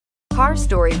Car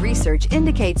Story research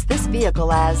indicates this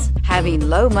vehicle as having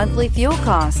low monthly fuel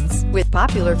costs with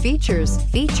popular features.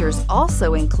 Features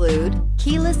also include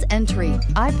keyless entry,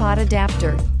 iPod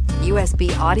adapter,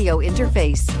 USB audio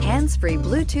interface, hands-free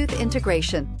Bluetooth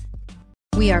integration.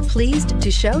 We are pleased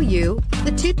to show you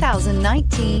the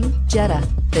 2019 Jetta.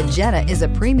 The Jetta is a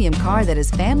premium car that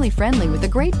is family-friendly with a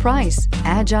great price,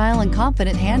 agile and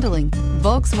confident handling.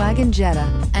 Volkswagen Jetta,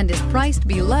 and is priced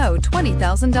below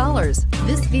 $20,000.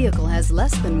 This vehicle has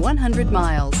less than 100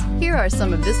 miles. Here are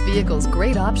some of this vehicle's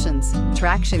great options: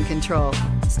 traction control,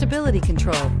 stability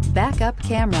control, backup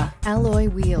camera, alloy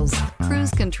wheels,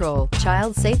 cruise control,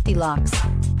 child safety locks,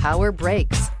 power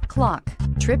brakes, clock,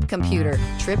 trip computer,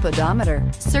 trip odometer.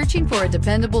 Searching for a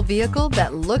dependable vehicle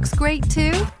that looks great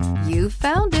too? You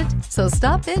found it, so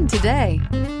stop in today.